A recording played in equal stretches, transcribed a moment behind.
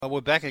Well,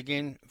 we're back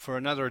again for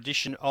another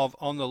edition of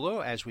On the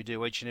Lure, as we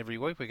do each and every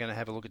week. We're going to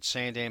have a look at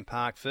Sandown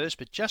Park first,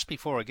 but just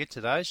before I get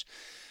to those,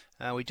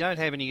 we don't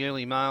have any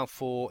early mail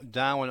for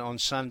Darwin on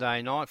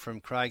Sunday night from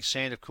Craig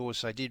Sand. Of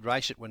course, they did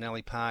race at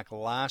Winnelly Park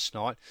last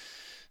night.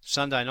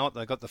 Sunday night,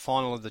 they got the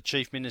final of the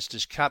Chief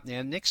Minister's Cup.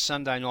 Now, next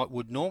Sunday night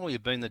would normally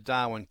have been the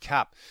Darwin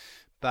Cup,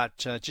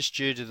 but just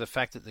due to the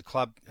fact that the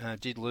club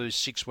did lose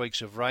 6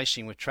 weeks of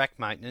racing with track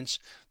maintenance,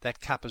 that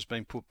cup has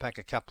been put back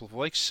a couple of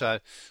weeks. So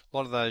a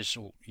lot of those,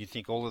 or you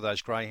think all of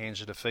those greyhounds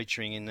that are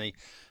featuring in the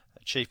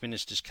Chief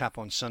Minister's Cup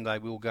on Sunday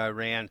will go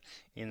round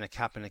in the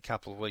cup in a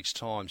couple of weeks'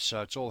 time.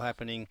 So it's all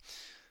happening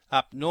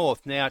up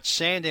north. Now at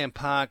Sandown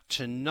Park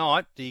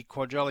tonight, the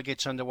quadrella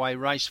gets underway,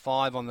 race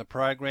 5 on the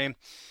program.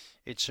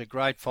 It's a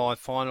Grade 5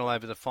 final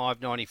over the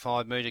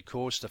 595 metre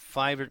course. The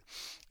favourite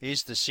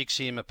is the 6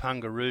 here,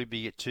 Mapunga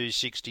Ruby at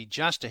 260,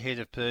 just ahead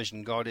of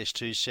Persian Goddess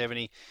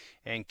 270,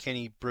 and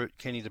Kenny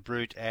the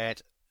Brute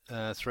at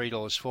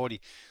 $3.40.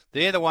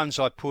 They're the ones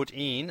I put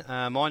in.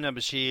 My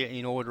numbers here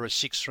in order are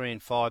 6, 3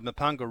 and 5.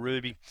 Mapunga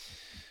Ruby,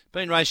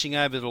 been racing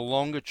over the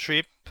longer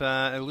trip.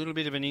 A little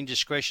bit of an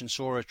indiscretion,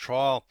 saw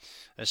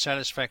a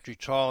satisfactory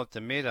trial at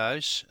the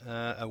Meadows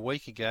a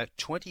week ago,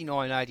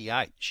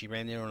 29.88. She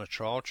ran there on a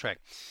trial track.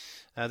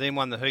 Then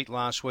won the heat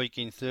last week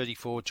in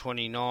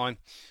 34.29.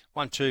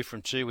 1-2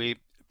 from 2 here.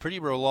 Pretty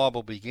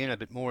reliable beginner,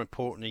 but more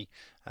importantly,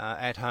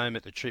 at home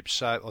at the trip.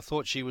 So I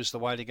thought she was the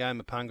way to go,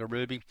 Mapunga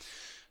Ruby.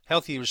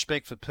 Healthy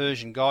respect for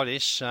Persian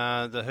Goddess.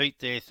 The heat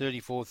there,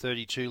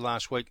 34.32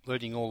 last week,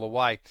 leading all the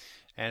way.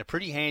 And a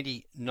pretty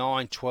handy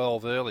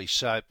 9.12 early.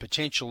 So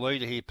potential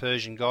leader here,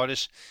 Persian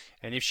Goddess.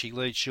 And if she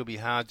leads, she'll be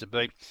hard to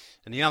beat.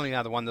 And the only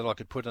other one that I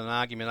could put an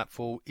argument up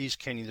for is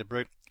Kenny the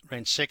Brute.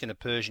 Ran second to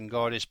Persian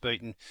Goddess,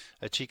 beaten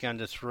a tick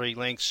under 3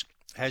 lengths.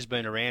 Has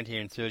been around here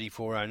in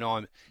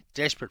 34.09.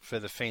 Desperate for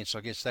the fence.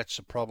 I guess that's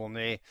the problem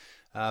there.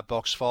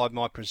 Box 5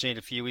 might present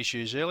a few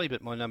issues early,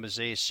 but my numbers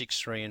there, 6,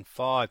 3 and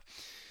 5.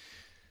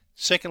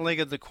 Second leg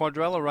of the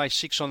quadrella, race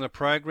 6 on the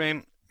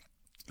program.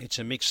 It's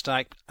a mixed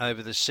stake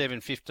over the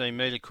 715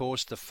 metre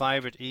course. The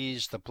favourite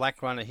is the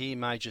black runner here,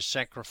 Major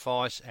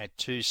Sacrifice at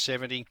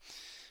 270.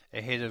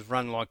 Ahead of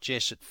Run Like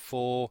Jess at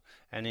 4,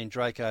 and then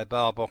Draco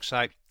Bale, box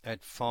 8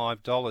 at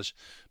 $5.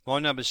 My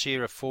numbers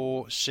here are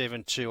 4,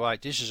 7, 2,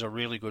 8. This is a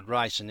really good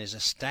race, and there's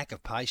a stack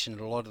of pace in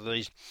a lot of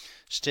these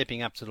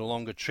stepping up to the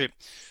longer trip.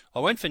 I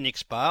went for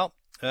Nix Bale.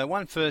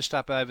 Won first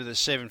up over the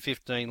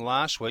 715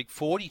 last week.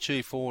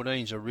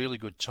 42.14 is a really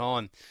good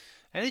time,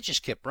 and it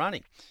just kept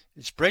running.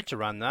 It's bred to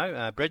run,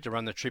 though. Bred to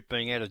run the trip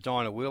being out of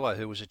Dinah Willow,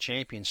 who was a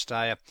champion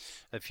stayer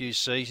a few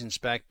seasons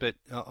back. But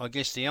I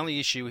guess the only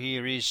issue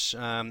here is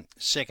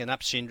second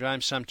up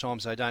syndrome.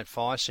 Sometimes they don't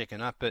fire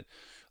second up, but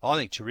I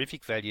think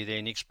terrific value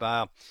there, Nix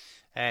Bale.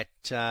 At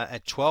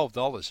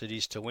 $12 it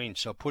is to win.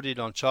 So I put it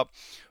on top.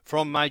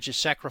 From Major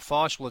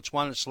Sacrifice, well, it's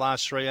won its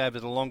last 3 over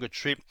the longer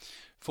trip.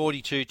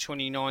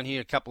 42.29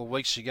 here a couple of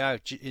weeks ago.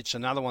 It's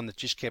another one that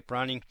just kept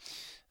running.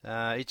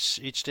 It's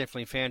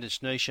definitely found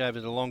its niche over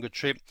the longer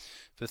trip.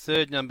 For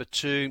third, number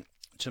 2,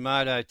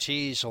 Tomato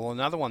Tears, or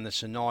another one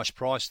that's a nice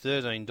price,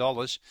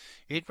 $13.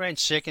 It ran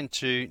second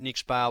to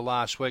Nix Bale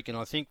last week, and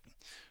I think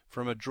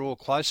from a draw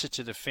closer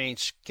to the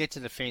fence, get to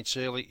the fence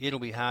early, it'll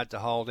be hard to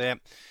hold out.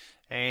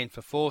 And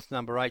for fourth,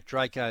 number 8,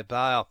 Draco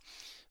Bale.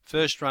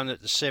 First run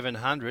at the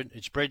 700.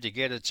 It's bred to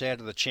get. It's out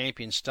of the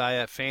champion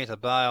stayer, Fanta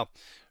Bale.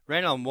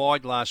 Ran on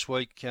wide last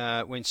week,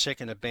 went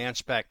second to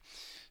Bounce Back.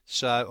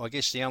 So I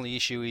guess the only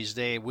issue is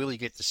there, will he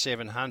get the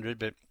 700?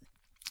 But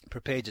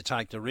prepared to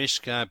take the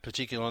risk,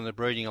 particularly on the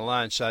breeding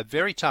alone. So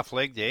very tough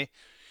leg there,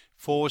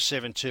 4,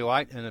 7, 2,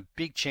 8, and a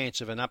big chance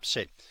of an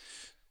upset.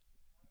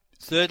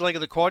 Third leg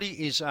of the quaddie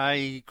is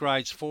a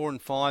grades 4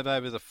 and 5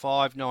 over the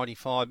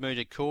 595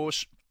 metre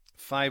course.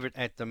 Favourite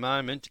at the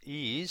moment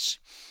is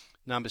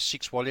number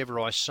 6, Whatever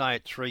I Say,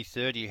 at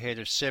 3.30, ahead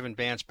of 7,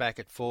 Bounce Back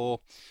at 4.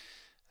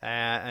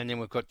 And then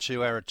we've got 2,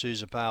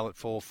 Aretusa Bale at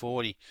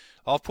 4.40.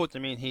 I'll put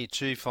them in here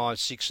 2, 5,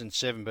 6 and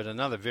 7, but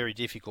another very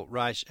difficult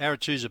race.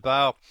 Aretusa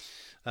Bale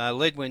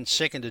led when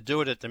second to do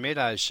it at the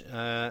Meadows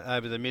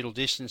over the middle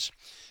distance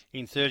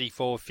in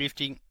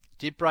 34.50.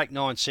 Did break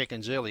 9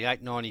 seconds early,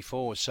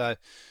 8.94. So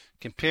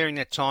comparing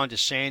that time to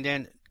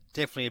Sandown,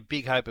 definitely a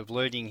big hope of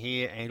leading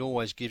here and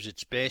always gives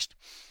its best.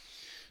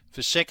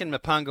 For second,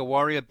 Mapunga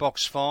Warrior,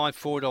 box 5,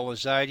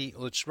 $4.80.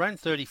 Well, it's run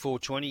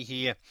 34.20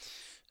 here.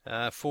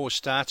 4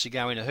 starts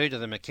ago in a heat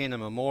of the McKenna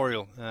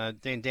Memorial.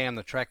 Then down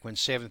the track went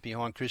 7th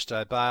behind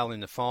Christo Bale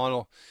in the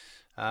final.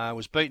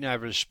 Was beaten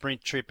over a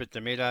sprint trip at the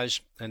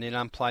Meadows and then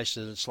unplaced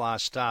at its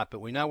last start.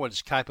 But we know what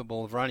it's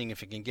capable of running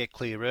if it can get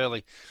clear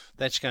early.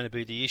 That's going to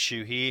be the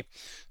issue here.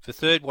 For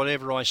third,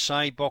 Whatever I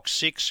Say, box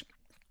 6.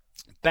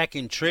 Back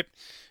in trip.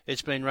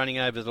 It's been running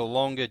over the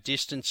longer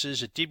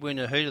distances. It did win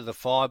a heat of the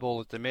Fireball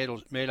at the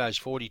Meadows,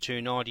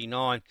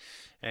 42.99,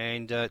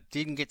 and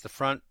didn't get the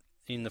front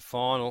in the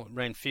final.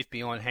 Ran 5th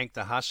behind Hank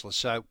the Hustler.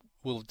 So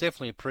we'll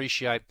definitely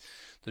appreciate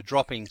the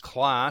drop in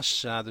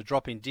class. The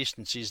drop in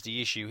distance is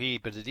the issue here,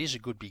 but it is a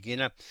good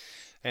beginner.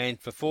 And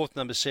for fourth,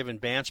 number 7,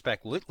 Bounce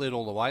Back, well, it led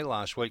all the way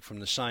last week from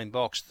the same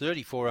box,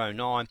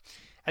 34.09.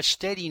 A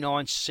steady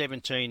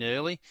 9.17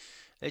 early.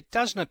 It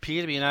doesn't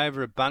appear to be an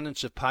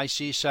overabundance of pace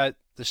here, so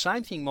the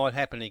same thing might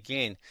happen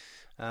again.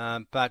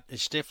 But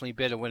it's definitely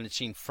better when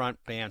it's in front,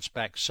 bounce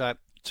back. So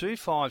 2,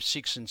 5,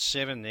 6 and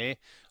 7 there,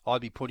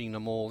 I'd be putting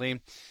them all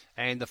in.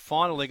 And the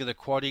final leg of the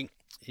quadding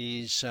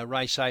is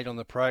race 8 on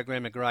the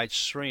program, of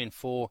grades 3 and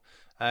 4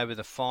 over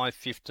the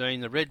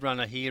 5.15. The red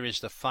runner here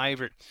is the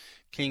favourite,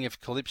 King of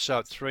Calypso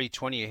at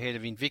 3.20, ahead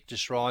of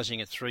Invictus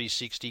Rising at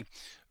 3.60,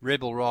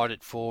 Rebel Ride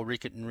at 4,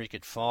 Ricket and Rick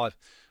at 5.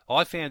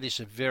 I found this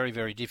a very,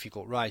 very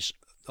difficult race.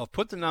 I've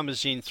put the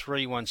numbers in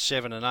 3, 1,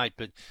 7 and 8,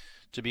 but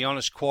to be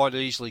honest, quite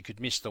easily could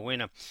miss the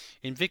winner.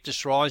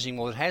 Invictus Rising,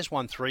 well, it has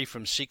won 3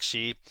 from 6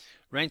 here,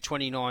 ran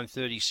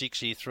 29.36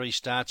 here 3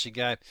 starts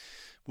ago.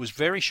 Was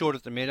very short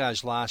at the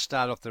Meadows last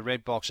start off the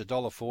red box,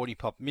 $1.40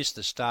 pop, missed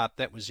the start.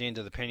 That was the end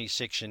of the penny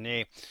section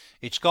there.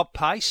 It's got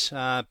pace,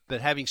 but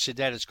having said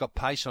that, it's got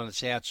pace on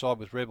its outside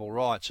with Rebel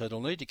Ride, so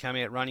it'll need to come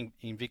out running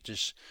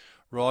Invictus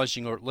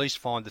Rising or at least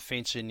find the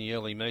fence in the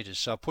early metres.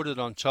 So I put it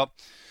on top.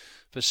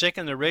 For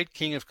second, the red,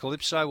 King of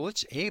Calypso. Well,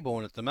 it's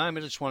airborne at the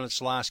moment. It's won its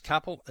last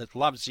couple. It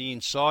loves the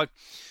inside.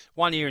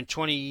 Won here in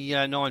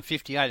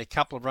 29.58 a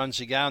couple of runs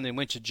ago and then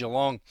went to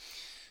Geelong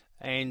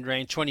and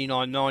ran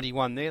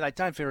 29.91 there. They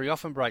don't very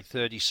often break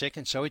 30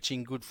 seconds, so it's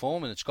in good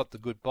form and it's got the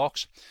good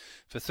box.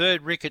 For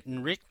third, Ricket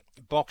and Rick,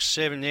 box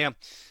 7 now.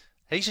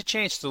 He's a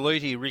chance to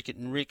lead here, Ricket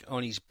and Rick,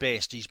 on his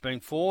best. He's been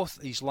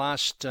fourth his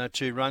last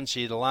 2 runs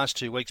here, the last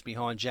 2 weeks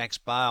behind Jack's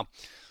Bale.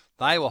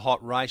 They were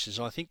hot races.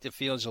 I think the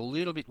field's a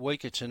little bit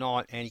weaker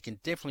tonight, and he can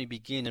definitely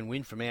begin and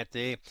win from out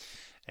there.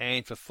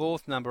 And for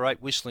fourth, number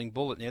 8, Whistling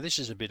Bullet. Now, this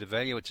is a bit of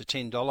value. It's a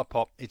 $10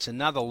 pop. It's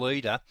another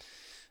leader.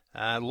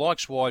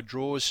 Likes wide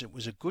draws. It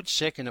was a good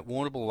second at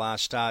Warrnambool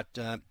last start.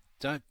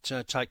 Don't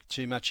take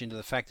too much into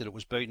the fact that it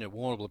was beaten at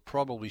Warrnambool. It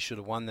probably should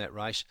have won that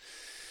race.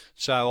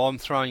 So I'm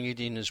throwing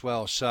it in as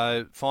well.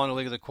 So final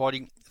leg of the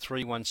quadding,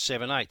 3, 1,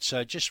 7, 8.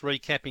 So just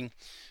recapping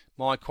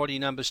my quaddie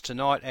numbers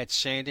tonight at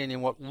Sandown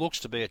in what looks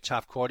to be a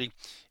tough quaddie.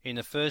 In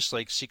the first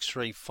leg, 6,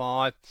 3,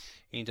 5,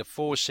 into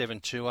 4, 7,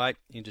 2, 8,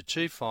 into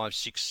 2, 5,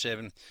 6,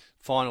 7.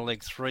 Final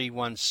leg, 3,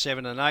 1,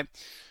 7 and 8.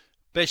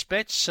 Best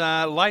bets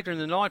later in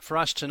the night for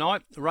us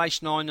tonight.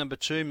 Race 9, number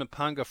 2,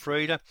 Mapunga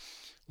Frida.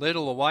 Led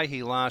all the way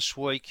here last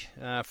week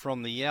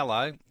from the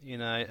yellow in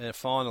a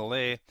final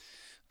there.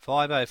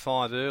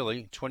 5.05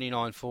 early,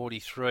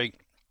 29.43.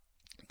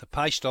 The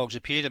pace dogs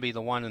appear to be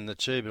the 1 and the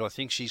 2, but I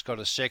think she's got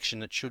a section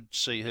that should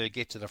see her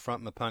get to the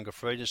front, Mapunga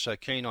Frida, so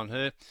keen on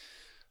her.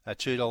 A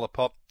 $2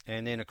 pop.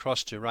 And then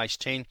across to race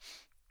 10,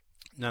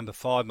 number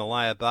 5,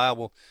 Malaya Bale.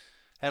 Well,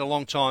 had a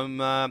long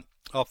time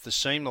off the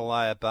scene,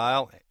 Malaya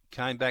Bale.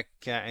 Came back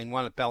and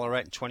won at Ballarat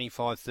in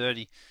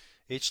 25.30.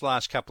 Its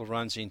last couple of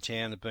runs in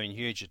town have been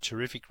huge. A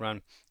terrific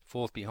run,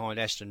 fourth behind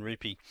Aston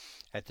Rippey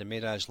at the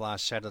Meadows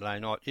last Saturday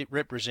night. It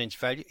represents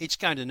value. It's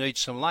going to need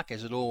some luck,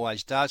 as it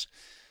always does.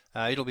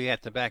 It'll be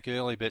at the back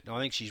early, but I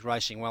think she's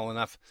racing well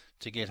enough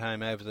to get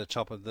home over the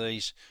top of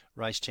these.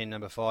 Race 10,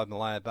 number 5,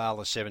 Malaya Bale,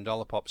 a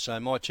 $7 pop. So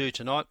my 2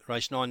 tonight,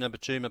 race 9, number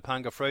 2,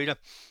 Mapunga Frida,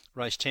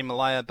 race 10,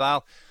 Malaya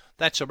Bale.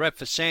 That's a wrap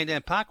for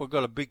Sandown Park. We've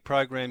got a big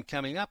program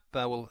coming up.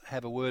 We'll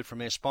have a word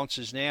from our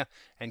sponsors now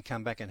and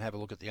come back and have a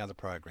look at the other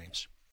programs.